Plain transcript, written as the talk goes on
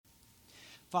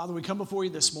Father, we come before you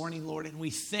this morning, Lord, and we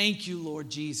thank you, Lord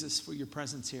Jesus, for your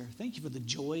presence here. Thank you for the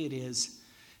joy it is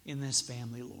in this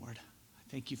family, Lord. I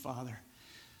thank you, Father,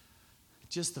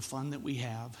 just the fun that we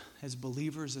have as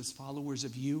believers, as followers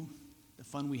of you, the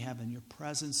fun we have in your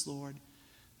presence, Lord,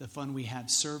 the fun we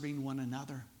have serving one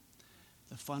another,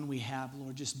 the fun we have,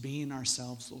 Lord, just being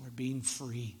ourselves, Lord, being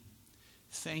free.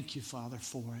 Thank you, Father,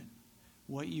 for it,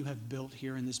 what you have built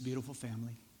here in this beautiful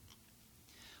family.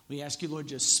 We ask you, Lord,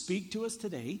 just speak to us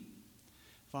today.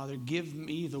 Father, give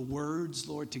me the words,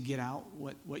 Lord, to get out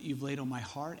what you've laid on my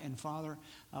heart. And Father,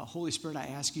 Holy Spirit, I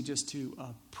ask you just to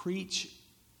preach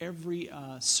every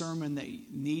sermon that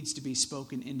needs to be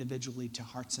spoken individually to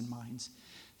hearts and minds.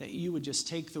 That you would just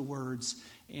take the words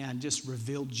and just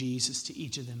reveal Jesus to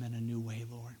each of them in a new way,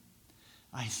 Lord.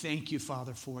 I thank you,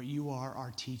 Father, for it. You are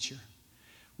our teacher.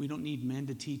 We don't need men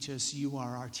to teach us. You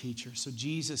are our teacher. So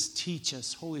Jesus, teach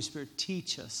us. Holy Spirit,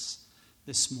 teach us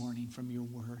this morning from your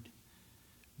word.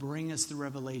 Bring us the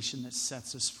revelation that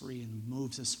sets us free and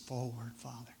moves us forward,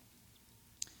 Father.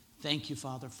 Thank you,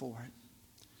 Father, for it.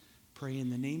 Pray in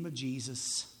the name of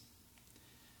Jesus.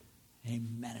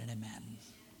 Amen and amen.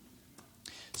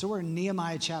 So we're in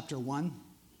Nehemiah chapter 1.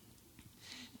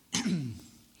 And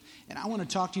I want to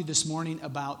talk to you this morning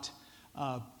about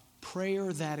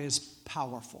prayer that is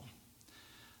powerful.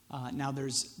 Now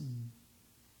there's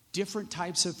different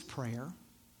types of prayer.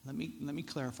 Let me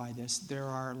clarify this. There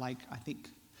are I think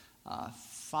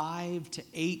 5 to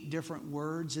 8 different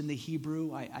words in the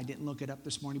Hebrew. I didn't look it up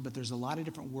this morning, but there's a lot of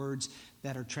different words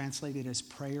that are translated as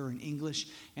prayer in English,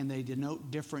 and they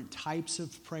denote different types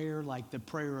of prayer, like the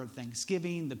prayer of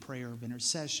thanksgiving, the prayer of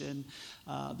intercession,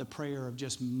 the prayer of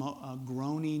just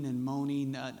groaning and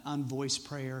moaning, unvoiced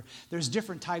prayer. There's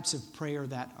different types of prayer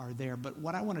that are there, but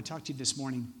what I want to talk to you this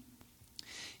morning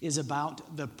is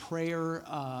about the prayer,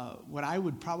 what I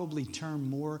would probably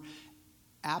term more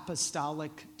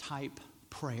apostolic type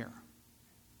prayer,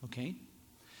 okay?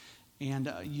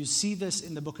 And you see this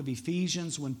in the book of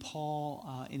Ephesians when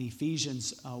Paul, in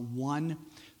Ephesians 1,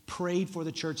 prayed for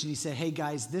the church and he said, hey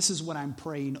guys, this is what I'm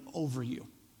praying over you.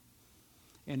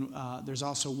 And there's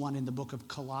also one in the book of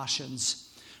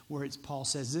Colossians where Paul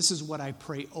says, this is what I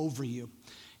pray over you.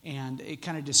 And it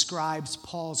kind of describes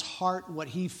Paul's heart, what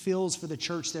he feels for the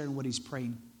church there and what he's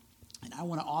praying. And I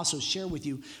want to also share with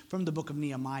you from the book of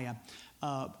Nehemiah,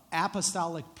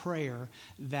 apostolic prayer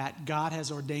that God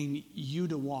has ordained you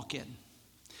to walk in.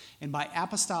 And by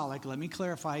apostolic, let me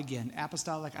clarify again.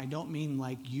 Apostolic, I don't mean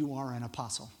like you are an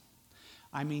apostle.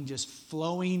 I mean just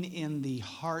flowing in the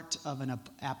heart of an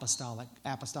apostolic.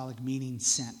 Apostolic meaning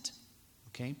sent.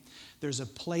 Okay? There's a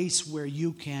place where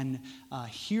you can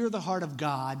hear the heart of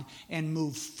God and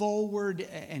move forward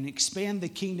and expand the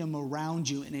kingdom around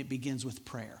you, and it begins with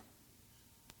prayer.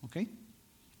 Okay?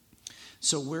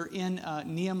 So we're in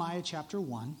Nehemiah chapter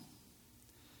 1.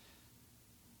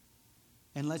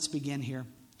 And let's begin here.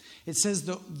 It says,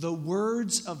 the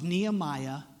words of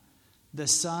Nehemiah, the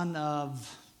son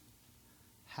of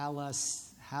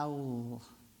Hasaliah.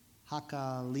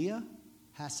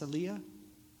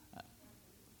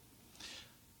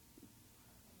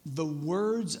 The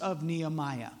words of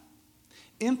Nehemiah.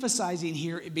 Emphasizing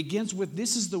here, it begins with,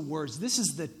 this is the words, this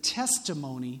is the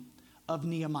testimony of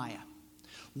Nehemiah.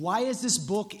 Why is this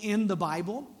book in the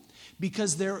Bible?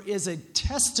 Because there is a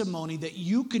testimony that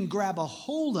you can grab a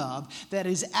hold of that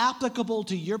is applicable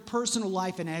to your personal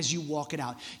life, and as you walk it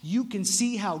out, you can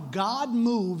see how God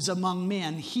moves among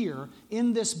men here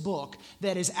in this book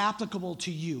that is applicable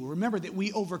to you. Remember that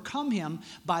we overcome him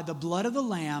by the blood of the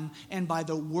Lamb and by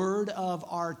the word of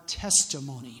our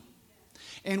testimony.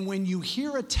 And when you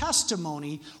hear a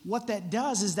testimony, what that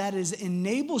does is that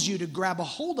enables you to grab a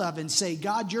hold of and say,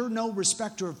 God, you're no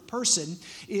respecter of persons.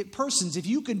 If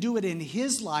you can do it in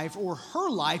his life or her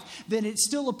life, then it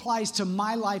still applies to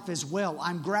my life as well.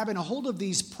 I'm grabbing a hold of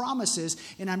these promises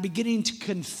and I'm beginning to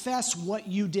confess what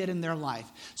you did in their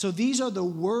life. So these are the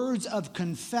words of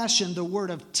confession, the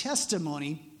word of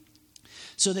testimony,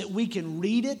 so that we can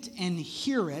read it and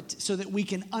hear it, so that we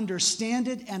can understand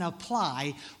it and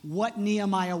apply what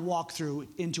Nehemiah walked through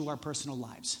into our personal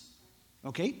lives.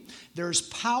 Okay? There's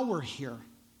power here.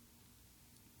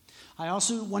 I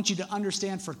also want you to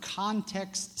understand for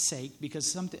context's sake,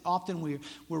 because often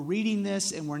we're reading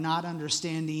this and we're not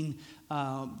understanding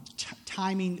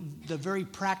timing, the very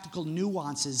practical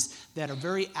nuances that are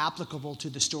very applicable to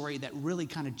the story that really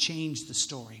kind of change the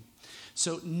story.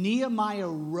 So Nehemiah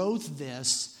wrote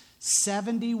this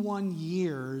 71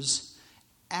 years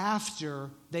after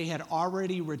they had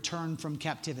already returned from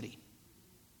captivity.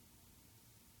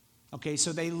 Okay,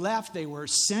 so they were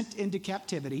sent into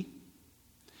captivity.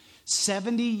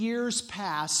 70 years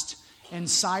passed, And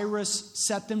Cyrus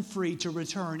set them free to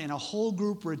return, and a whole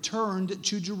group returned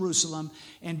to Jerusalem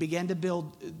and began to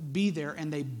be there,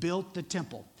 and they built the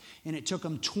temple. And it took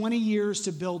them 20 years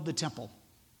to build the temple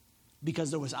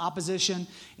because there was opposition,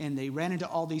 and they ran into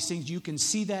all these things. You can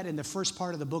see that in the first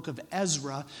part of the book of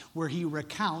Ezra, where he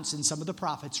recounts, and some of the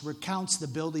prophets recounts the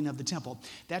building of the temple.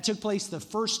 That took place the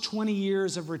first 20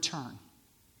 years of return.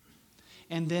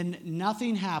 And then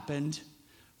nothing happened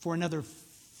for another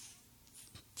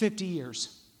 50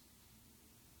 years.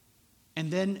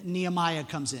 And then Nehemiah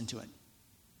comes into it.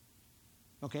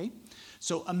 Okay?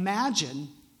 So imagine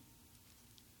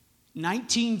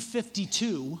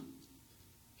 1952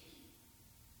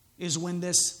 is when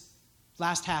this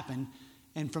last happened.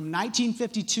 And from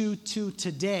 1952 to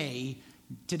today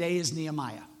is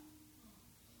Nehemiah.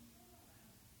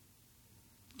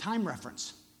 Time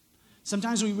reference.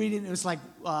 Sometimes we read it and it's like,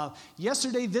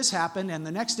 yesterday this happened and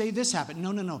the next day this happened.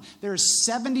 No. There are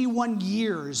 71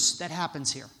 years that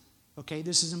happens here. Okay,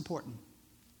 this is important.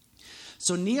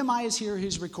 So Nehemiah is here,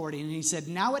 he's recording, and he said,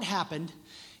 now it happened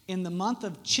in the month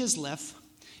of Chislev,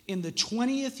 in the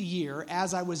 20th year,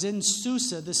 as I was in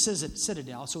Susa, the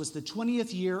citadel. So it's the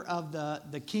 20th year of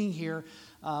the king here,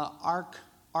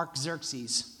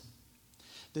 Artaxerxes.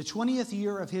 The 20th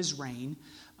year of his reign,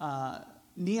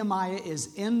 Nehemiah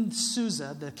is in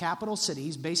Susa, the capital city.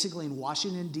 He's basically in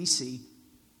Washington, D.C.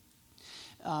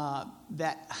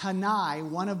 That Hanai,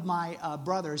 one of my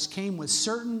brothers, came with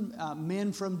certain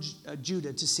men from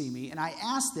Judah to see me. And I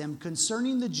asked them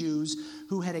concerning the Jews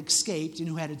who had escaped and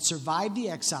who had survived the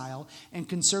exile, and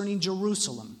concerning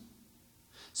Jerusalem.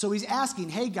 So he's asking,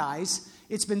 hey guys,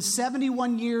 it's been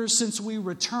 71 years since we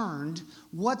returned.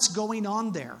 What's going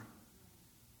on there?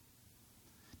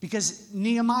 Because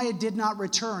Nehemiah did not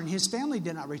return. His family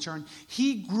did not return.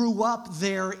 He grew up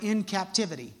there in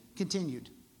captivity. Continued.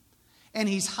 And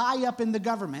he's high up in the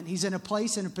government. He's in a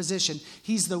place, in a position.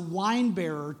 He's the wine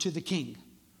bearer to the king.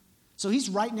 So he's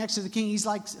right next to the king. He's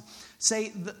like,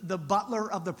 say, the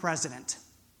butler of the president.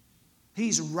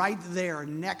 He's right there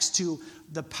next to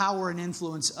the power and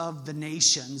influence of the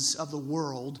nations, of the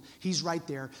world. He's right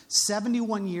there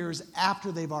 71 years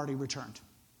after they've already returned.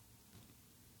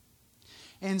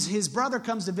 And his brother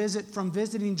comes to visit from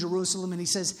visiting Jerusalem, and he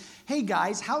says, hey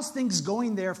guys, how's things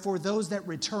going there for those that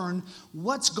return?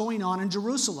 What's going on in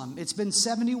Jerusalem? It's been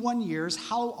 71 years.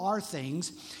 How are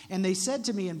things? And they said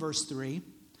to me in verse 3,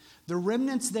 the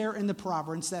remnants there in the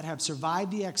province that have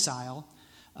survived the exile,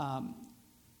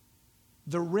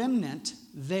 the remnant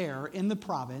there in the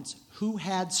province who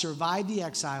had survived the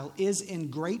exile is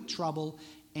in great trouble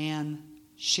and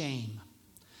shame.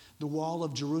 The wall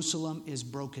of Jerusalem is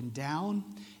broken down,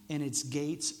 and its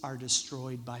gates are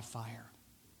destroyed by fire.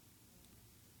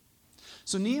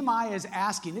 So Nehemiah is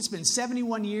asking, it's been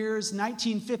 71 years,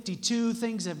 1952,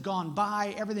 things have gone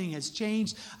by, everything has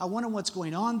changed. I wonder what's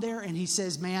going on there. And he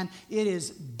says, man, it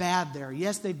is bad there.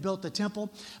 Yes, they built the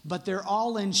temple, but they're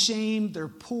all in shame. They're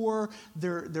poor.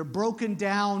 They're broken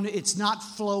down. It's not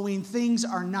flowing. Things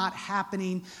are not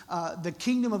happening. The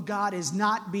kingdom of God is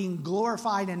not being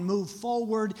glorified and moved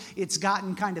forward. It's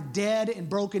gotten kind of dead and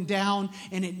broken down,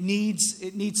 and it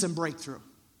needs some breakthrough.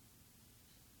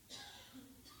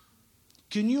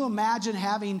 Can you imagine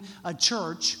having a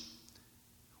church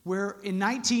where in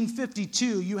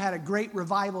 1952 you had a great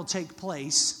revival take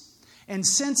place, and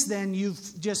since then you've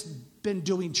just been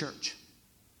doing church?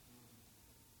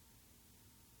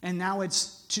 And now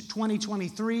it's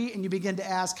 2023 and you begin to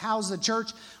ask, how's the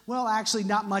church? Well, actually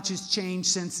not much has changed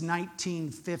since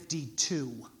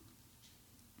 1952.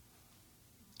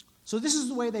 So this is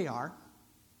the way they are.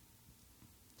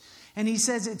 And he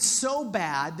says it's so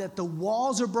bad that the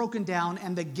walls are broken down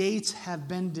and the gates have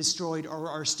been destroyed or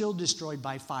are still destroyed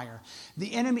by fire.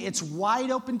 The enemy, it's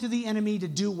wide open to the enemy to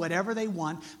do whatever they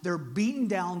want. They're beaten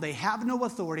down. They have no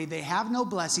authority. They have no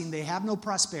blessing. They have no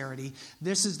prosperity.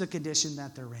 This is the condition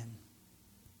that they're in.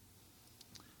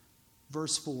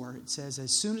 Verse 4, it says,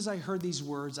 as soon as I heard these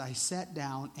words, I sat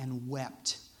down and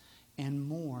wept and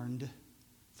mourned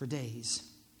for days.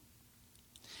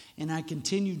 And I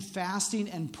continued fasting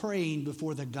and praying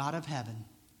before the God of heaven.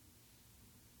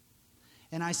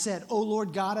 And I said, O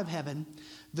Lord God of heaven,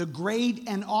 the great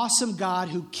and awesome God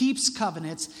who keeps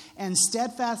covenants and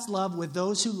steadfast love with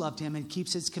those who loved him and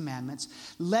keeps his commandments,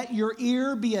 let your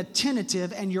ear be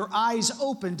attentive and your eyes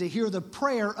open to hear the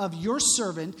prayer of your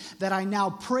servant, that I now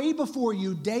pray before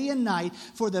you day and night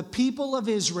for the people of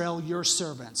Israel, your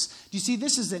servants. Do you see,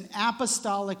 this is an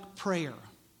apostolic prayer.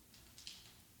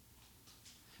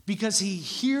 Because he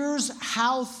hears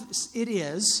how it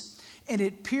is, and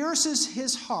it pierces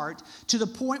his heart to the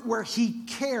point where he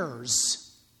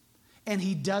cares, and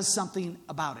he does something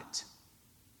about it.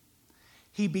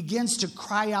 He begins to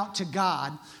cry out to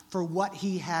God for what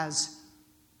he has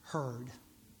heard.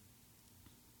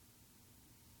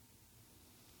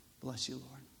 Bless you, Lord.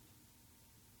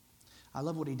 I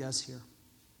love what he does here,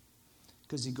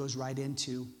 because he goes right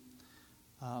into,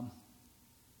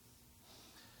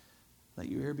 let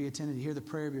your ear be attentive to hear the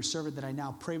prayer of your servant that I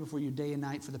now pray before you day and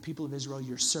night for the people of Israel,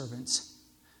 your servants.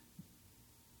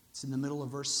 It's in the middle of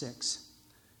verse 6.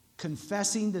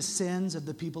 Confessing the sins of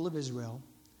the people of Israel,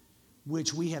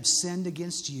 which we have sinned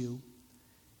against you,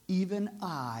 even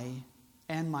I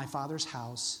and my father's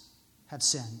house have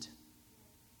sinned.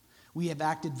 We have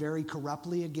acted very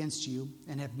corruptly against you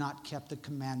and have not kept the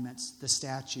commandments, the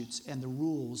statutes, and the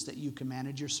rules that you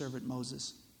commanded your servant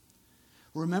Moses.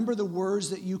 Remember the words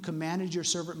that you commanded your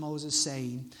servant Moses,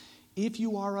 saying, if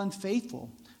you are unfaithful,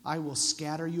 I will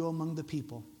scatter you among the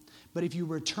people. But if you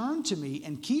return to me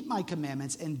and keep my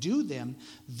commandments and do them,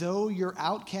 though your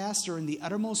outcasts are in the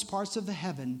uttermost parts of the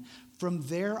heaven, from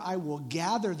there I will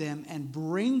gather them and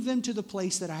bring them to the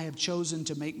place that I have chosen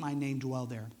to make my name dwell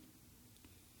there.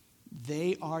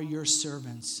 They are your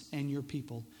servants and your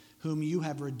people, whom you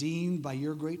have redeemed by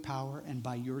your great power and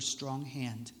by your strong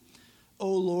hand.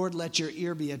 O Lord, let your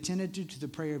ear be attentive to the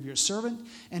prayer of your servant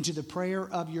and to the prayer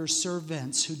of your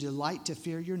servants who delight to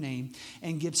fear your name,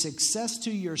 and give success to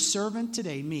your servant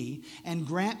today, me, and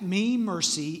grant me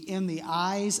mercy in the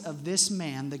eyes of this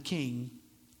man, the king,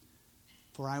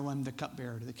 for I am the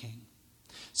cupbearer to the king.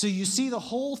 So you see the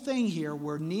whole thing here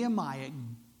where Nehemiah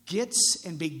gets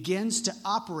and begins to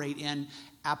operate in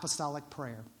apostolic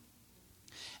prayer.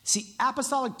 See,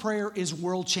 apostolic prayer is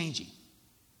world-changing.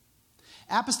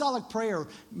 Apostolic prayer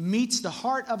meets the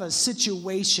heart of a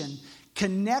situation,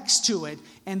 connects to it,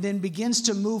 and then begins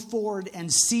to move forward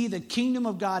and see the kingdom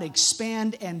of God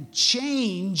expand and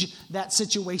change that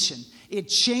situation. It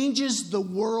changes the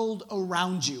world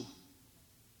around you.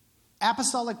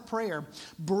 Apostolic prayer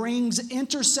brings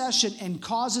intercession and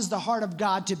causes the heart of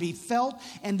God to be felt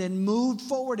and then moved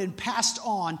forward and passed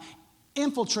on,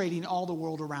 infiltrating all the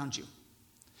world around you.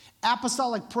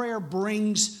 Apostolic prayer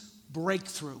brings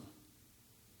breakthrough.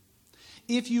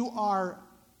 If you are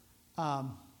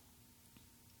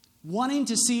wanting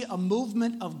to see a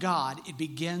movement of God, it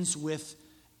begins with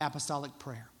apostolic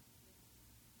prayer.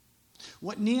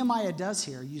 What Nehemiah does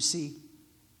here, you see,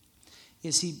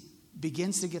 is he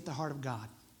begins to get the heart of God.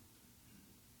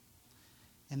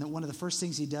 And that one of the first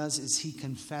things he does is he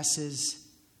confesses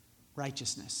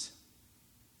righteousness.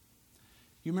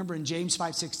 You remember in James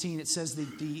 5:16, it says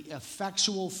that the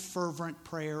effectual, fervent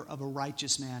prayer of a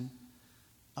righteous man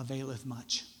availeth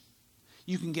much.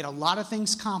 You can get a lot of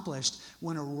things accomplished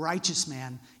when a righteous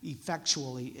man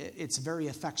it's very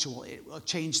effectual. It will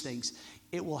change things.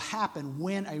 It will happen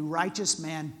when a righteous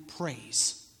man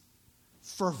prays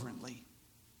fervently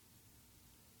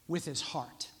with his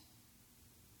heart.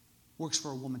 Works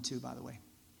for a woman too, by the way.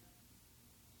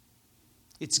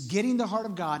 It's getting the heart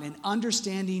of God and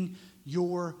understanding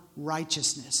your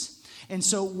righteousness. And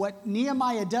so what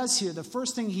Nehemiah does here, the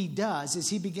first thing he does is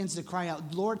he begins to cry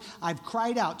out, Lord, I've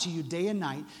cried out to you day and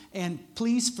night, and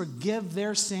please forgive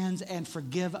their sins and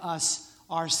forgive us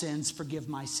our sins, forgive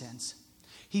my sins.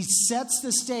 He sets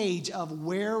the stage of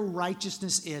where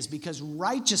righteousness is, because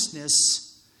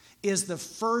righteousness is the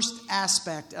first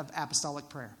aspect of apostolic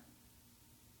prayer.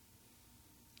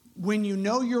 When you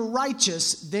know you're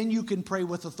righteous, then you can pray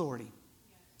with authority.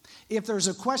 If there's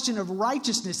a question of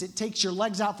righteousness, it takes your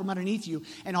legs out from underneath you,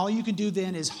 and all you can do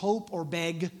then is hope or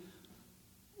beg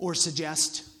or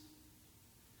suggest.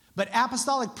 But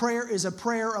apostolic prayer is a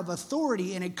prayer of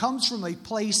authority, and it comes from a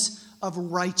place of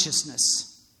righteousness.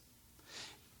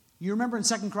 You remember in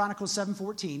 2 Chronicles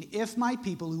 7:14, if my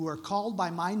people who are called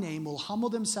by my name will humble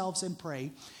themselves and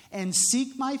pray and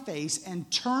seek my face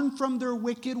and turn from their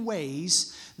wicked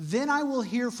ways, then I will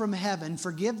hear from heaven,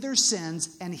 forgive their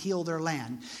sins, and heal their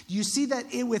land. Do you see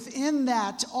that within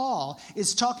that all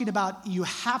is talking about you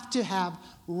have to have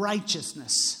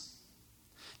righteousness?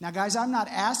 Now, guys, I'm not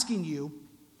asking you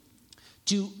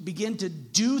to begin to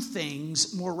do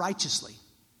things more righteously.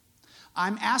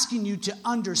 I'm asking you to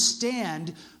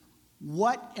understand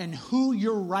what and who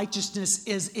your righteousness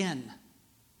is in.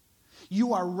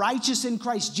 You are righteous in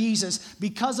Christ Jesus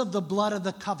because of the blood of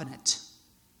the covenant.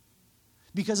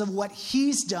 Because of what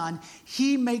he's done,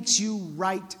 he makes you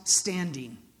right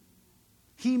standing.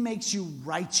 He makes you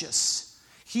righteous.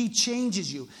 He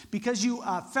changes you. Because you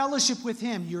fellowship with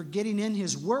him, you're getting in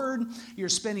his word, you're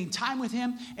spending time with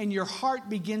him, and your heart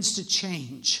begins to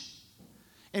change.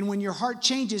 And when your heart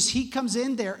changes, he comes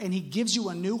in there and he gives you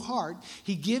a new heart.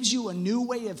 He gives you a new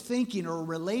way of thinking or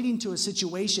relating to a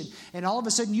situation. And all of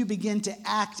a sudden you begin to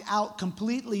act out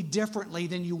completely differently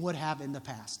than you would have in the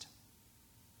past.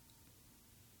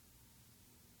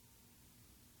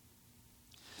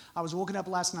 I was woken up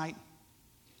last night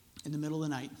in the middle of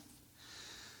the night.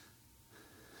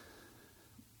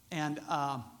 And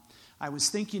I was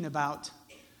thinking about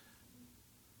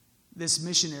this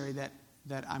missionary that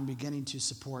I'm beginning to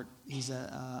support. He's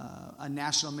a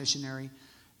national missionary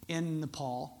in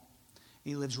Nepal.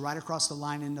 He lives right across the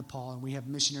line in Nepal, and we have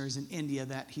missionaries in India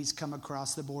that he's come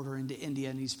across the border into India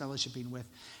and he's fellowshipping with.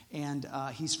 And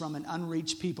he's from an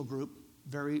unreached people group.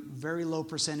 Very, very low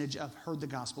percentage have heard the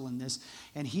gospel in this.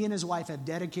 And he and his wife have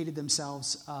dedicated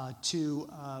themselves to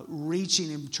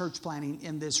reaching and church planting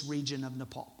in this region of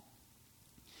Nepal.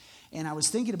 And I was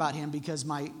thinking about him because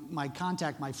my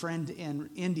contact, my friend in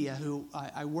India who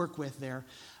I work with there,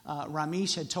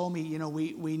 Ramesh had told me,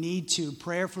 we need to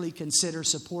prayerfully consider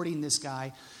supporting this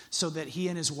guy so that he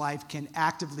and his wife can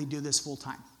actively do this full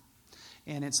time.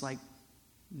 And it's like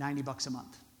 $90 a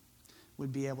month.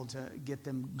 Would be able to get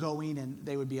them going, and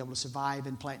they would be able to survive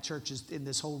and plant churches in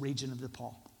this whole region of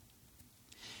Nepal.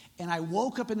 And I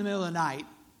woke up in the middle of the night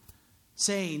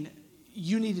saying,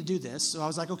 you need to do this. So I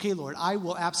was like, okay, Lord,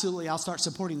 I'll start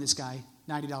supporting this guy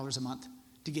 $90 a month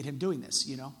to get him doing this,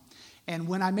 And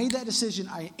when I made that decision,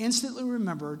 I instantly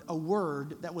remembered a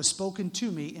word that was spoken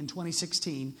to me in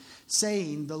 2016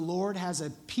 saying, the Lord has a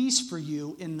peace for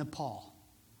you in Nepal.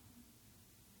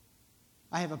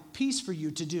 I have a piece for you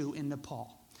to do in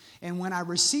Nepal. And when I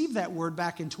received that word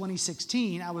back in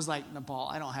 2016, I was like, Nepal,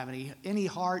 I don't have any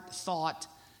heart, thought,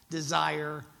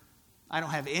 desire. I don't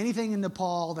have anything in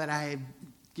Nepal that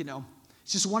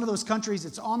it's just one of those countries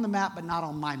that's on the map, but not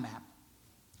on my map.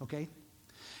 Okay?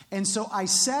 And so I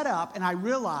set up and I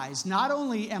realized not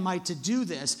only am I to do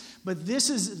this, but this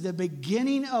is the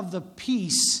beginning of the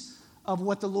piece of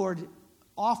what the Lord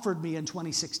offered me in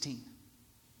 2016.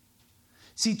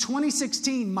 See,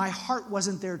 2016, my heart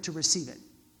wasn't there to receive it.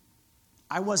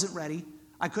 I wasn't ready.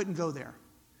 I couldn't go there.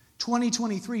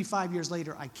 2023, 5 years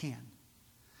later, I can.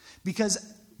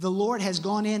 Because the Lord has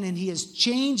gone in and he has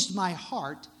changed my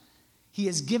heart. He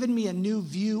has given me a new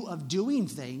view of doing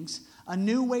things, a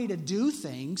new way to do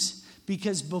things.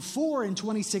 Because before, in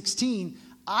 2016,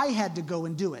 I had to go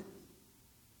and do it.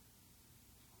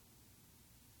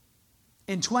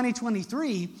 In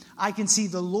 2023, I can see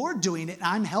the Lord doing it, and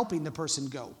I'm helping the person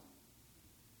go.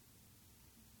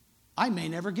 I may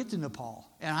never get to Nepal,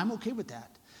 and I'm okay with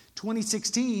that.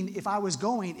 2016, if I was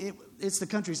going, it's the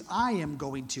countries I am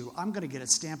going to. I'm going to get a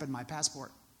stamp in my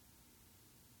passport.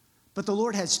 But the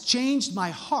Lord has changed my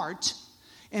heart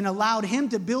and allowed him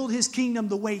to build his kingdom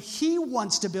the way he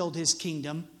wants to build his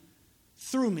kingdom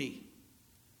through me.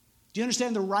 Do you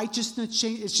understand the righteousness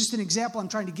change? It's just an example I'm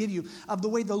trying to give you of the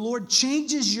way the Lord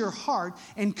changes your heart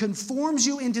and conforms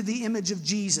you into the image of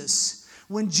Jesus.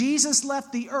 When Jesus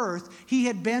left the earth, he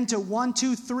had been to 1,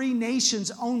 2, 3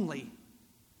 nations only.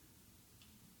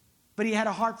 But he had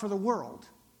a heart for the world.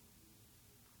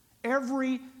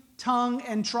 Every tongue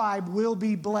and tribe will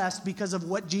be blessed because of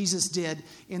what Jesus did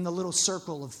in the little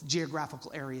circle of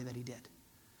geographical area that he did.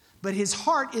 But his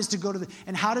heart is to go to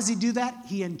and how does he do that?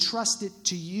 He entrusts it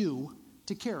to you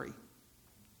to carry.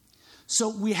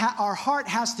 So our heart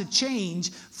has to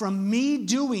change from me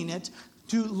doing it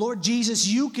to, Lord Jesus,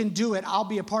 you can do it. I'll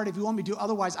be a part if you want me to.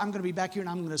 Otherwise, I'm going to be back here and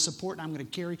I'm going to support and I'm going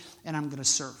to carry and I'm going to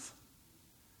serve.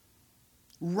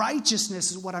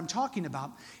 Righteousness is what I'm talking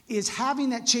about, is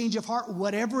having that change of heart,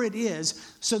 whatever it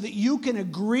is, so that you can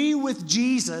agree with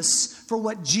Jesus for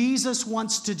what Jesus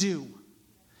wants to do.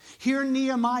 Here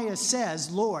Nehemiah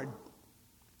says, Lord,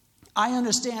 I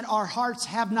understand our hearts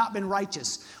have not been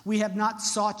righteous. We have not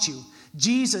sought you.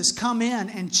 Jesus, come in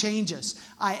and change us.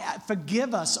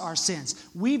 Forgive us our sins.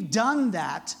 We've done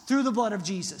that through the blood of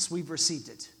Jesus. We've received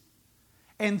it.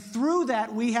 And through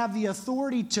that, we have the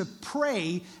authority to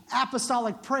pray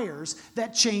apostolic prayers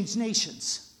that change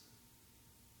nations.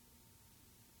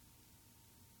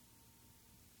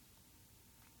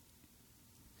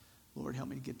 Lord, help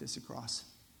me to get this across.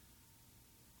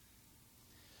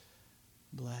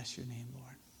 Bless your name,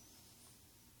 Lord.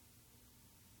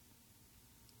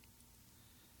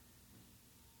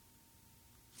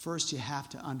 First, you have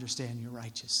to understand you're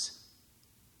righteous.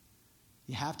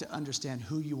 You have to understand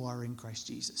who you are in Christ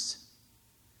Jesus.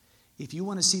 If you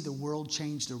want to see the world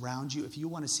changed around you, if you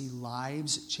want to see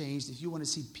lives changed, if you want to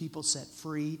see people set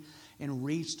free and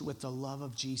reached with the love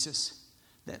of Jesus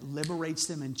that liberates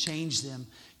them and changes them,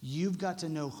 you've got to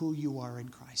know who you are in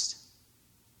Christ.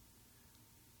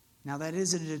 Now, that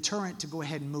isn't a deterrent to go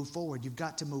ahead and move forward. You've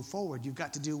got to move forward. You've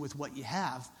got to do with what you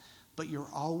have. But you're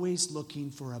always looking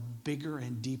for a bigger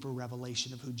and deeper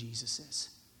revelation of who Jesus is.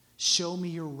 Show me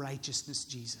your righteousness,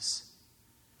 Jesus.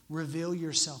 Reveal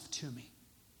yourself to me.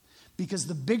 Because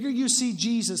the bigger you see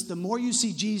Jesus, the more you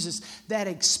see Jesus, that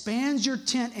expands your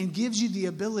tent and gives you the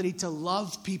ability to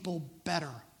love people better.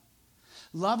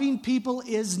 Loving people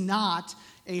is not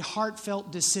a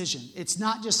heartfelt decision. It's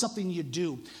not just something you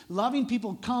do. Loving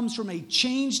people comes from a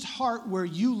changed heart where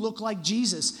you look like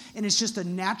Jesus, and it's just a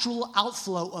natural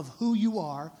outflow of who you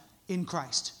are in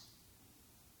Christ.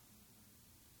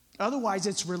 Otherwise,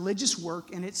 it's religious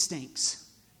work and it stinks.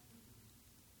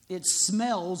 It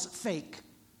smells fake.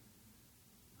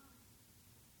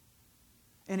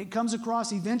 And it comes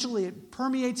across, eventually it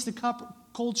permeates the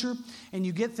culture, and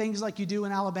you get things like you do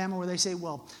in Alabama where they say,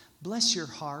 well, bless your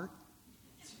heart.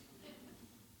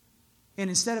 And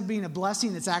instead of being a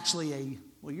blessing, it's actually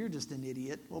well, you're just an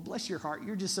idiot. Well, bless your heart.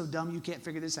 You're just so dumb you can't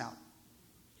figure this out.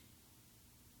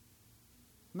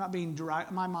 I'm not being dry.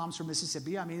 My mom's from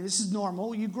Mississippi. I mean, this is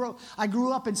normal. I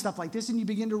grew up in stuff like this, and you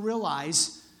begin to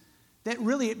realize that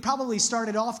really it probably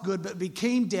started off good, but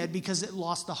became dead because it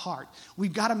lost the heart.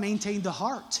 We've got to maintain the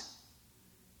heart.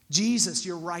 Jesus,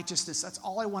 your righteousness, that's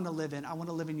all I want to live in. I want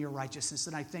to live in your righteousness.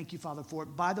 And I thank you, Father, for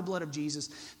it by the blood of Jesus,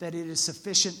 that it is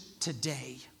sufficient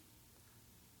today.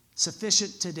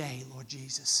 Sufficient today, Lord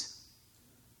Jesus.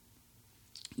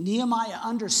 Nehemiah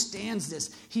understands this.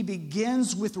 He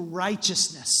begins with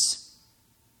righteousness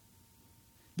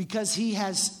because he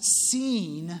has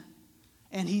seen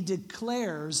and he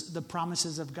declares the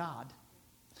promises of God.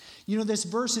 You know, this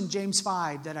verse in James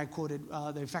 5 that I quoted,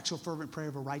 the effectual fervent prayer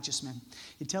of a righteous man,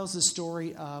 it tells the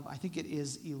story of, I think it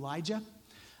is Elijah,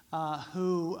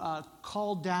 who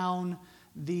called down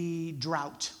the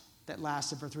drought that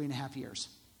lasted for 3.5 years.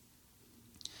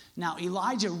 Now,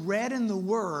 Elijah read in the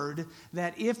word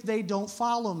that if they don't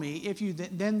follow me,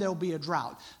 then there'll be a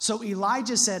drought. So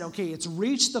Elijah said, okay, it's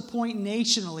reached the point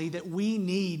nationally that we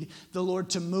need the Lord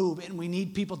to move and we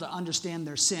need people to understand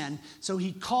their sin. So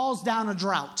he calls down a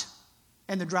drought,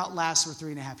 and the drought lasts for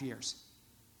 3.5 years.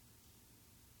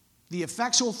 The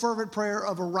effectual fervent prayer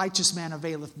of a righteous man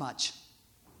availeth much.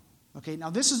 Okay, now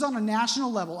this is on a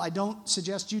national level. I don't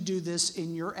suggest you do this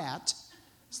in your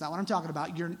It's not what I'm talking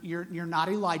about. You're not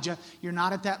Elijah. You're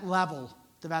not at that level,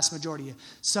 the vast majority of you.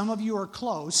 Some of you are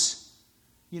close.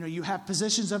 You know, you have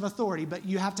positions of authority, but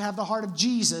you have to have the heart of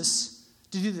Jesus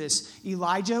to do this.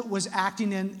 Elijah was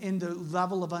acting in the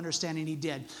level of understanding he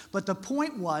did. But the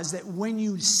point was that when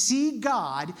you see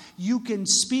God, you can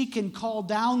speak and call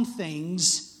down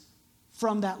things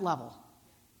from that level.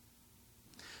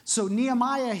 So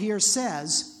Nehemiah here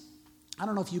says, I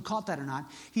don't know if you caught that or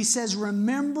not. He says,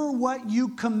 remember what you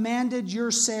commanded your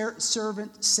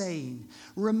servant saying.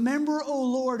 Remember, O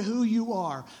Lord, who you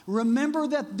are. Remember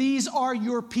that these are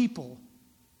your people.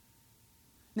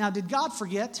 Now, did God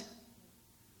forget?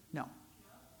 No.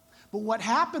 But what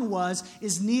happened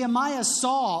is Nehemiah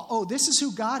saw, oh, this is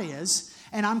who God is,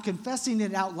 and I'm confessing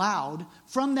it out loud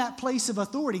from that place of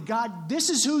authority. God, this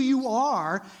is who you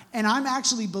are, and I'm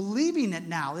actually believing it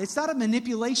now. It's not a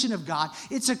manipulation of God.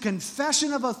 It's a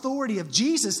confession of authority of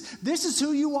Jesus. This is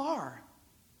who you are.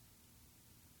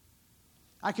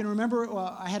 I can remember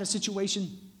I had a situation,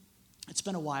 it's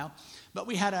been a while, but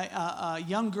we had a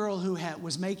young girl who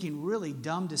was making really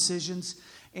dumb decisions,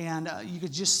 and you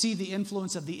could just see the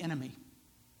influence of the enemy.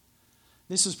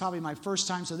 This was probably my first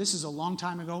time, so this is a long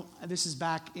time ago. This is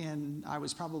back I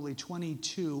was probably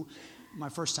 22, my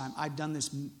first time. I've done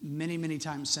this many, many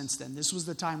times since then. This was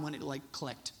the time when it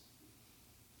clicked.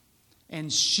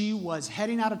 And she was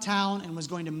heading out of town and was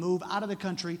going to move out of the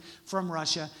country from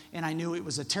Russia, and I knew it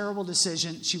was a terrible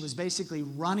decision. She was basically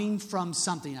running from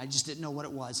something. I just didn't know what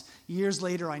it was. Years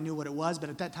later, I knew what it was, but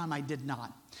at that time, I did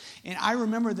not. And I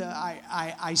remember that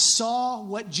I saw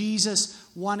what Jesus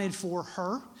wanted for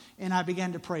her, and I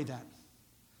began to pray that.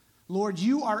 Lord,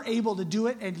 you are able to do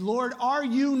it. And Lord, are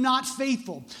you not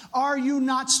faithful? Are you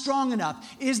not strong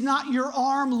enough? Is not your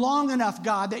arm long enough,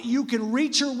 God, that you can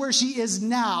reach her where she is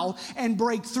now and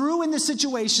break through in the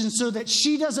situation so that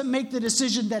she doesn't make the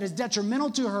decision that is detrimental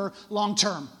to her long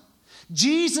term?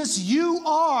 Jesus, you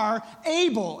are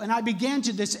able. And I began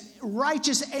to this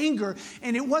righteous anger.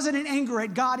 And it wasn't an anger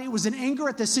at God. It was an anger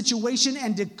at the situation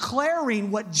and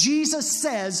declaring what Jesus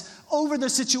says over the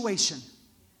situation.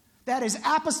 That is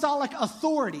apostolic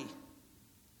authority.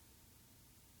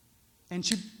 And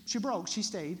she broke. She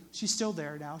stayed. She's still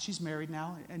there now. She's married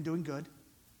now and doing good.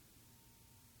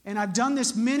 And I've done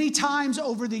this many times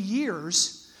over the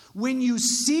years. When you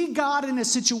see God in a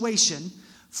situation,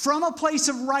 from a place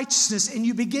of righteousness and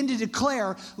you begin to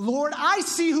declare, Lord, I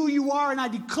see who you are and I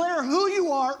declare who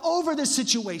you are over this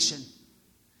situation.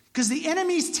 Because the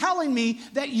enemy's telling me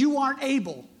that you aren't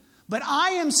able. But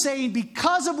I am saying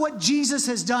because of what Jesus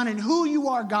has done and who you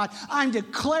are, God, I'm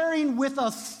declaring with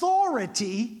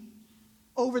authority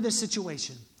over this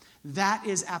situation. That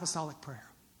is apostolic prayer.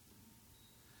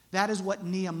 That is what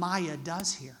Nehemiah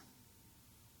does here.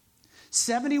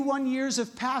 71 years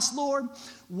have passed, Lord.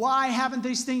 Why haven't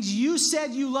these things? You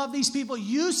said you love these people.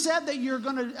 You said that you're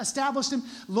going to establish them.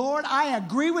 Lord, I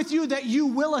agree with you that you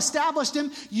will establish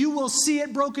them. You will see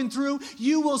it broken through.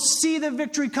 You will see the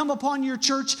victory come upon your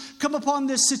church, come upon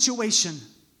this situation.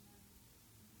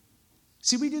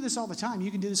 See, we do this all the time.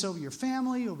 You can do this over your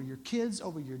family, over your kids,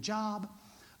 over your job,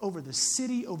 over the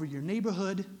city, over your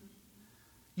neighborhood.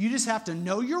 You just have to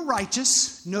know you're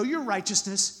righteous, know your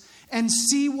righteousness, and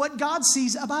see what God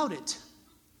sees about it.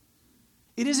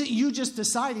 It isn't you just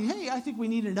deciding, hey, I think we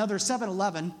need another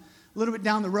 7-Eleven a little bit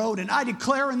down the road, and I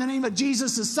declare in the name of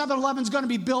Jesus the 7-Eleven's going to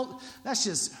be built. That's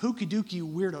just hooky-dooky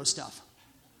weirdo stuff.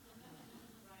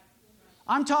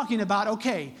 I'm talking about,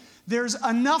 okay, there's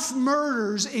enough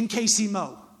murders in Casey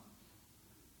Mo.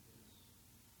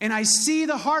 And I see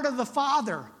the heart of the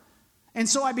Father. And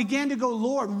so I began to go,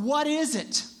 Lord, what is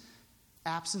it?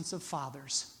 Absence of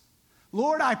fathers.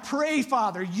 Lord, I pray,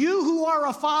 Father, you who are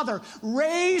a father,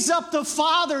 raise up the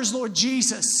fathers, Lord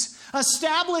Jesus.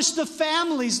 Establish the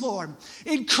families, Lord.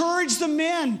 Encourage the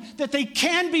men that they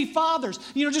can be fathers.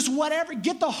 Just whatever.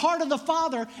 Get the heart of the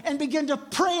Father and begin to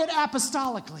pray it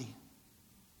apostolically.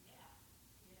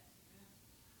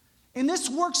 And this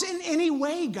works in any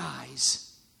way,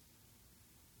 guys.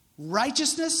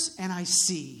 Righteousness, and I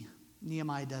see.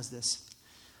 Nehemiah does this.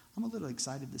 I'm a little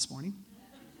excited this morning.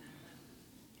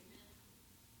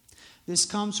 This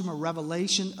comes from a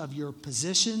revelation of your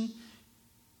position,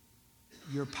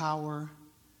 your power,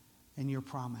 and your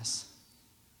promise.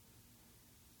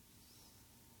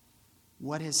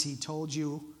 What has he told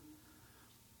you?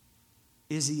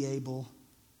 Is he able?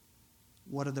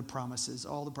 What are the promises?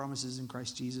 All the promises in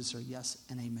Christ Jesus are yes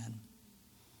and amen.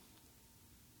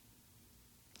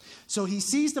 So he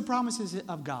sees the promises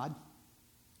of God.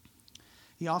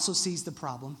 He also sees the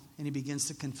problem, and he begins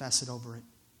to confess it over it.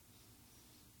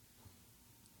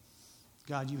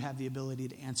 God, you have the ability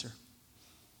to answer.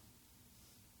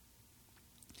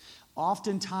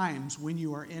 Oftentimes, when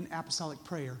you are in apostolic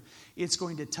prayer, it's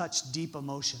going to touch deep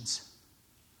emotions.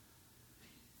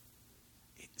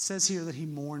 It says here that he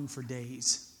mourned for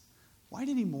days. Why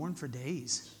did he mourn for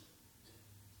days?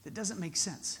 That doesn't make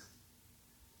sense.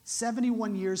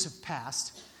 71 years have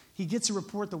passed. He gets a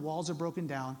report the walls are broken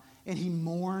down, and he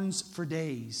mourns for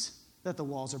days that the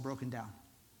walls are broken down.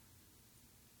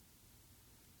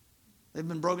 They've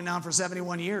been broken down for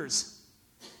 71 years.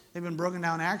 They've been broken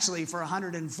down actually for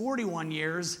 141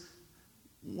 years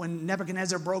when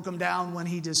Nebuchadnezzar broke them down when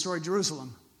he destroyed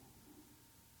Jerusalem.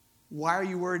 Why are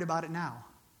you worried about it now?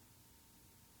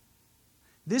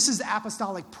 This is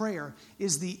apostolic prayer,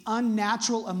 is the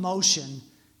unnatural emotion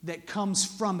that comes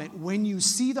from it when you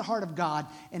see the heart of God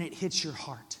and it hits your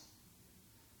heart.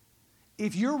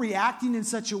 If you're reacting in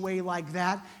such a way like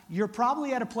that, you're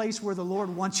probably at a place where the Lord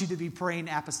wants you to be praying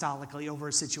apostolically over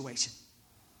a situation.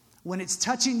 When it's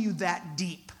touching you that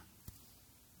deep.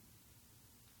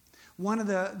 One of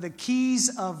the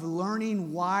keys of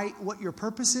learning what your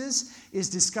purpose is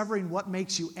discovering what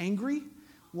makes you angry,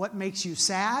 what makes you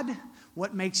sad,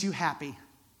 what makes you happy.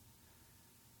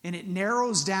 And it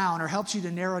narrows down or helps you to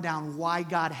narrow down why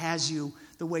God has you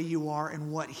the way you are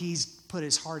and what he's put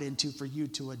his heart into for you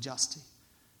to adjust to.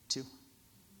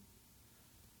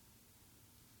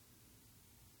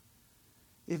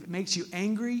 If it makes you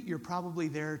angry, you're probably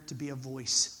there to be a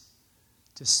voice,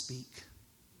 to speak.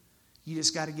 You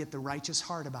just got to get the righteous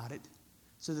heart about it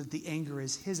so that the anger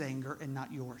is his anger and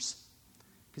not yours.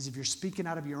 Because if you're speaking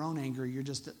out of your own anger, you're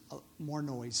just more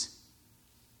noise.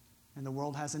 And the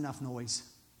world has enough noise.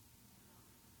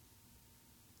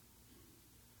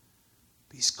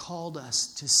 He's called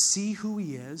us to see who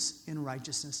he is in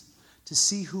righteousness, to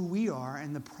see who we are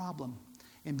and the problem,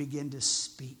 and begin to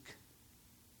speak.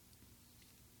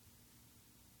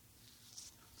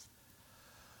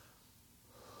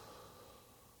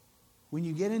 When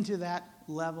you get into that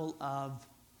level of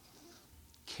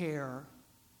care,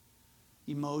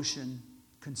 emotion,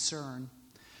 concern,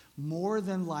 more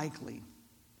than likely,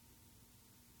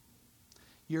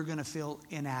 you're going to feel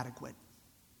inadequate.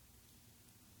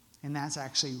 And that's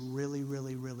actually really,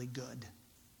 really, really good.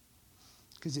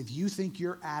 Because if you think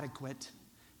you're adequate,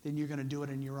 then you're going to do it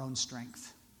in your own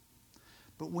strength.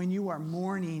 But when you are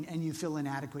mourning and you feel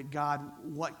inadequate, God,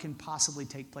 what can possibly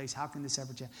take place? How can this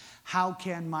ever change? How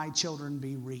can my children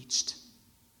be reached?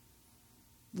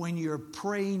 When you're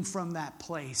praying from that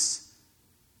place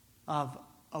of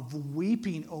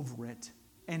weeping over it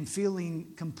and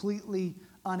feeling completely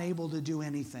unable to do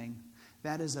anything,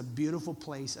 that is a beautiful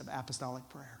place of apostolic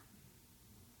prayer.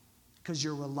 Because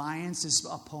your reliance is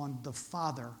upon the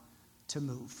Father to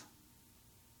move.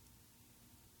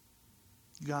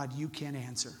 God, you can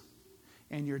answer.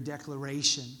 And your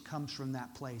declaration comes from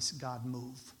that place. God,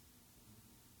 move.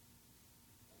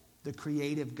 The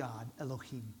creative God,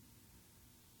 Elohim.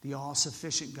 The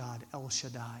all-sufficient God, El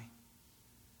Shaddai.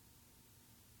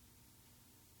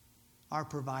 Our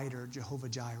provider, Jehovah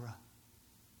Jireh.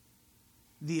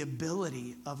 The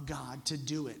ability of God to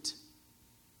do it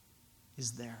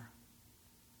is there.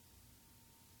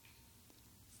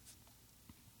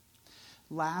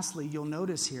 Lastly, you'll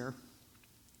notice here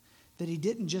that he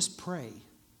didn't just pray.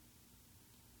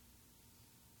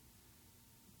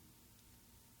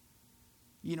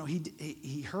 You know,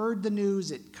 he heard the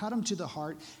news. It cut him to the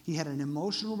heart. He had an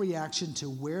emotional reaction to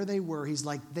where they were. He's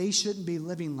like, they shouldn't be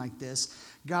living like this.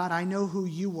 God, I know who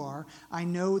you are. I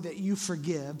know that you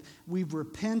forgive. We've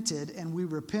repented and we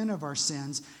repent of our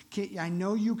sins. I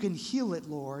know you can heal it,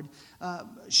 Lord.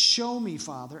 Show me,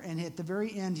 Father. And at the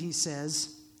very end, he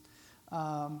says,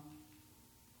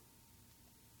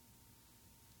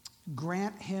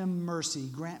 grant him mercy.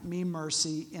 Grant me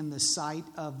mercy in the sight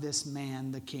of this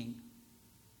man, the king.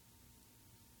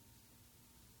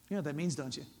 You know what that means,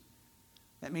 don't you?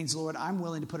 That means, Lord, I'm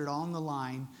willing to put it all on the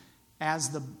line as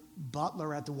the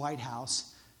butler at the White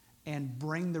House and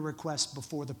bring the request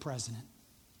before the president.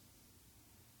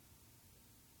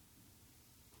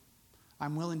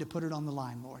 I'm willing to put it on the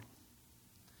line, Lord.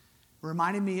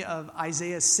 Reminded me of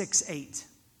Isaiah 6:8.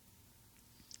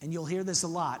 And you'll hear this a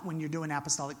lot when you're doing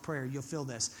apostolic prayer. You'll feel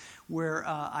this. Where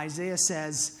Isaiah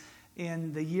says,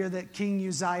 in the year that King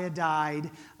Uzziah died,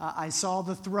 I saw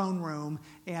the throne room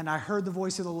and I heard the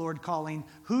voice of the Lord calling,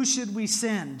 who should we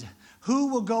send? Who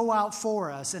will go out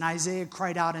for us? And Isaiah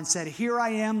cried out and said, here I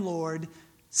am, Lord,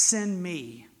 send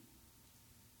me.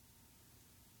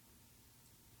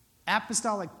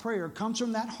 Apostolic prayer comes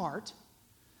from that heart.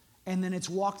 And then it's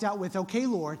walked out with, okay,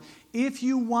 Lord, if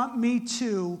you want me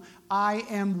to, I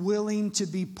am willing to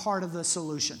be part of the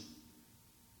solution.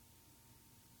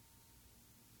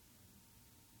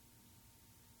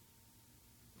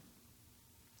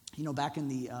 You know, back in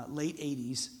the late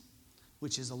 80s,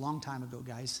 which is a long time ago,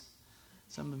 guys.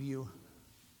 Some of you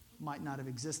might not have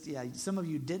existed. Yeah, some of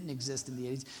you didn't exist in the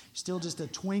 80s. Still just a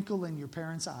twinkle in your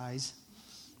parents' eyes.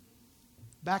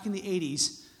 Back in the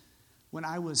 80s, when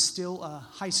I was still a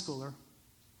high schooler,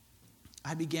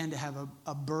 I began to have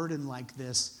a burden like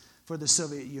this for the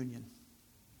Soviet Union,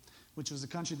 which was a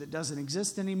country that doesn't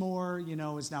exist anymore. You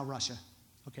know, it's now Russia.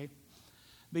 Okay?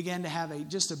 Began to have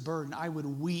just a burden. I would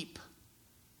weep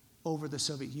over the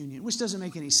Soviet Union, which doesn't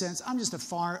make any sense. I'm just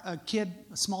a kid,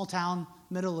 a small town,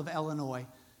 middle of Illinois.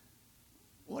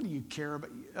 What do you care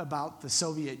about the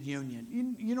Soviet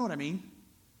Union? You know what I mean?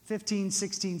 15,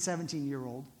 16,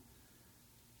 17-year-old.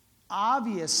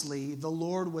 Obviously, the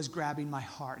Lord was grabbing my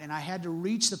heart, and I had to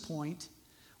reach the point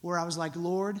where I was like,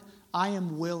 Lord, I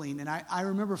am willing. And I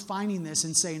remember finding this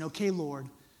and saying, okay, Lord,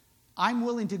 I'm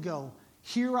willing to go.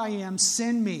 Here I am,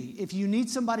 send me. If you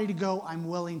need somebody to go, I'm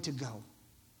willing to go.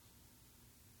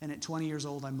 And at 20 years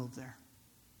old, I moved there.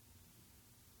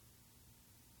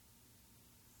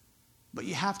 But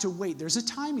you have to wait. There's a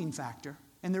timing factor.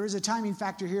 And there is a timing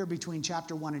factor here between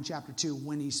chapter 1 and chapter 2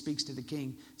 when he speaks to the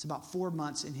king. It's about 4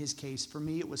 months in his case. For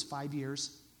me, it was 5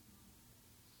 years.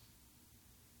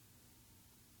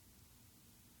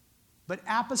 But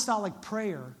apostolic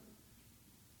prayer,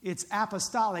 it's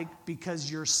apostolic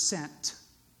because you're sent.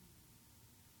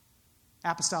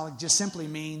 Apostolic just simply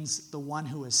means the one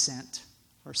who is sent.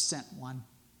 Or sent one.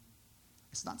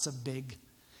 It's not so big.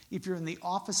 If you're in the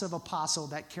office of apostle,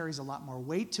 that carries a lot more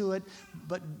weight to it.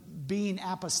 But being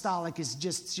apostolic is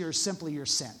just you're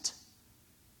sent.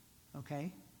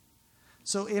 Okay?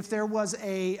 So if there was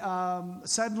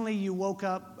suddenly you woke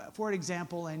up, for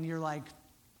example, and you're like,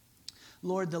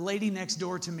 Lord, the lady next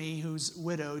door to me who's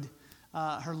widowed,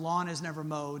 her lawn is never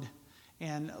mowed.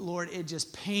 And Lord, it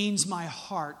just pains my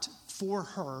heart for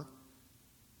her.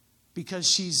 Because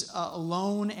she's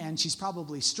alone and she's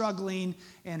probably struggling,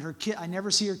 and her kid, I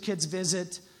never see her kids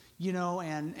visit, you know,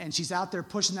 and she's out there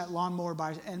pushing that lawnmower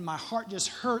by, and my heart just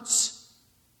hurts.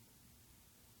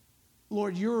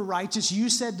 Lord, you're righteous. You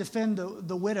said defend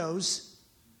the widows.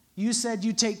 You said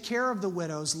you take care of the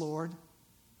widows, Lord.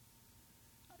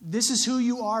 This is who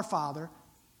you are, Father.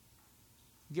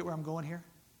 Get where I'm going here?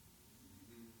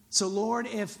 So, Lord,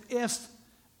 if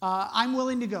I'm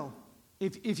willing to go,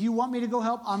 if you want me to go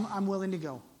help, I'm willing to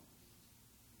go.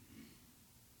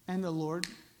 And the Lord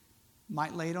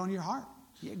might lay it on your heart.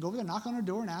 Yeah, go over there, knock on her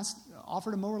door, and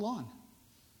offer to mow her lawn.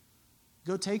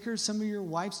 Go take her some of your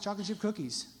wife's chocolate chip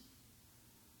cookies.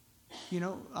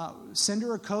 Send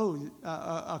her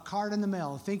a card in the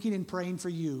mail, thinking and praying for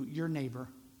you, your neighbor.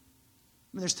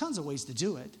 I mean, there's tons of ways to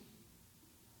do it.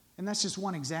 And that's just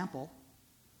one example.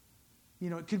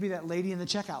 It could be that lady in the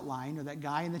checkout line or that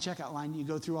guy in the checkout line you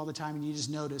go through all the time and you just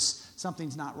notice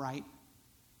something's not right.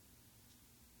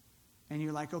 And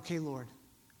you're like, okay, Lord,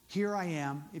 here I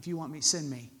am. If you want me, send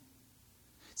me.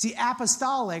 See,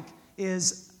 apostolic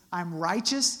is I'm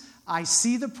righteous. I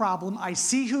see the problem. I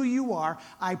see who you are.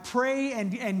 I pray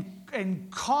and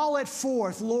call it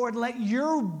forth. Lord, let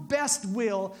your best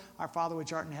will, our Father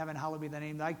which art in heaven, hallowed be thy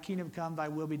name. Thy kingdom come, thy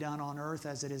will be done on earth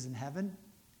as it is in heaven.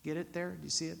 Get it there? Do you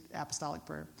see it? Apostolic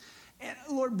prayer. And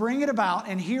Lord, bring it about.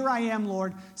 And here I am,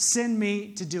 Lord. Send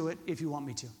me to do it if you want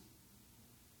me to.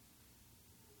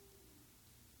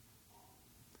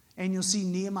 And you'll see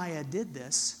Nehemiah did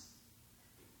this.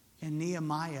 And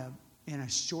Nehemiah, in a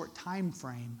short time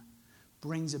frame,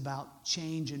 brings about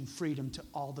change and freedom to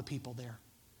all the people there.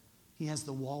 He has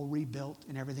the wall rebuilt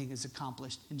and everything is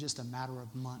accomplished in just a matter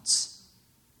of months.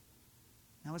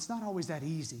 Now, it's not always that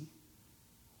easy.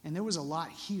 And there was a lot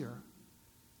here.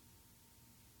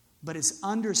 But it's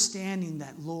understanding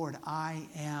that, Lord, I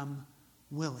am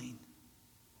willing.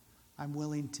 I'm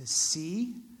willing to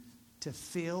see, to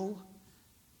feel,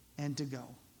 and to go.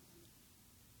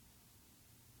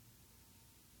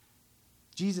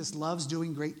 Jesus loves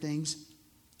doing great things.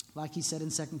 Like he said in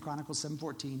 2 Chronicles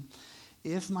 7:14,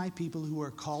 if my people who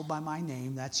are called by my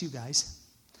name, that's you guys,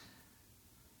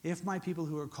 if my people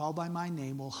who are called by my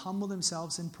name will humble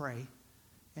themselves and pray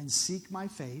and seek my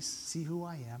face, see who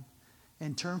I am,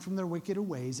 and turn from their wicked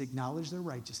ways, acknowledge their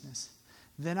righteousness,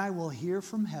 then I will hear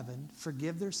from heaven,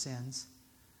 forgive their sins,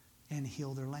 and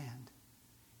heal their land.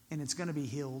 And it's going to be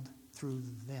healed through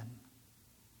them.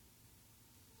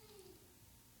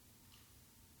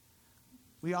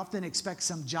 We often expect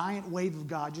some giant wave of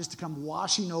God just to come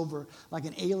washing over like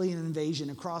an alien invasion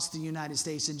across the United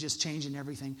States and just changing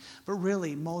everything. But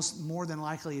really, more than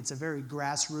likely, it's a very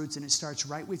grassroots, and it starts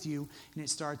right with you, and it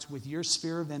starts with your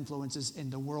sphere of influences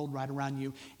in the world right around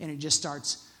you, and it just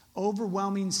starts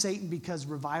overwhelming Satan because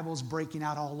revival's breaking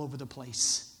out all over the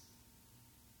place.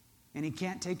 And he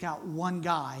can't take out one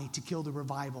guy to kill the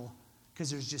revival because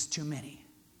there's just too many.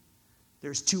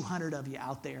 There's 200 of you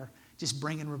out there just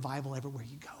bringing revival everywhere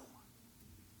you go.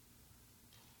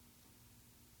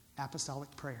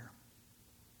 Apostolic prayer.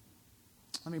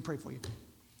 Let me pray for you.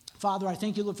 Father, I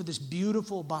thank you, Lord, for this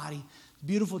beautiful body,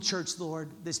 beautiful church, Lord,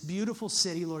 this beautiful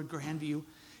city, Lord, Grandview,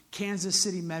 Kansas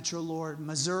City Metro, Lord,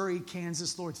 Missouri,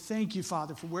 Kansas, Lord. Thank you,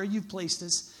 Father, for where you've placed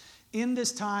us in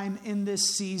this time, in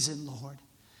this season, Lord.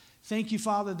 Thank you,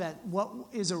 Father, that what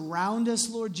is around us,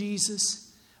 Lord Jesus,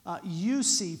 you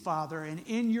see, Father, and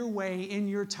in your way, in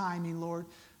your timing, Lord,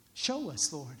 show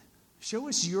us, Lord. Show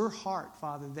us your heart,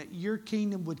 Father, that your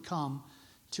kingdom would come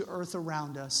to earth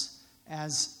around us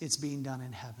as it's being done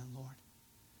in heaven, Lord.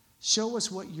 Show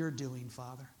us what you're doing,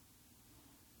 Father,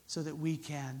 so that we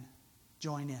can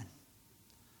join in.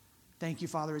 Thank you,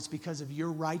 Father. It's because of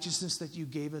your righteousness that you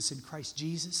gave us in Christ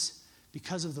Jesus,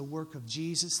 because of the work of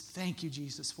Jesus. Thank you,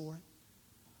 Jesus, for it.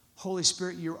 Holy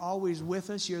Spirit, you're always with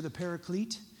us. You're the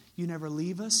Paraclete. You never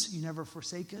leave us. You never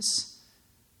forsake us.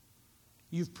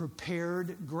 You've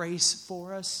prepared grace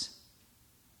for us.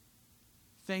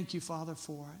 Thank you, Father,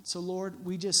 for it. So, Lord,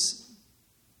 we just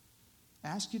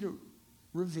ask you to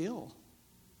reveal.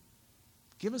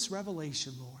 Give us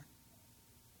revelation, Lord.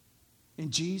 In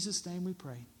Jesus' name we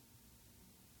pray.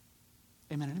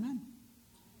 Amen and amen.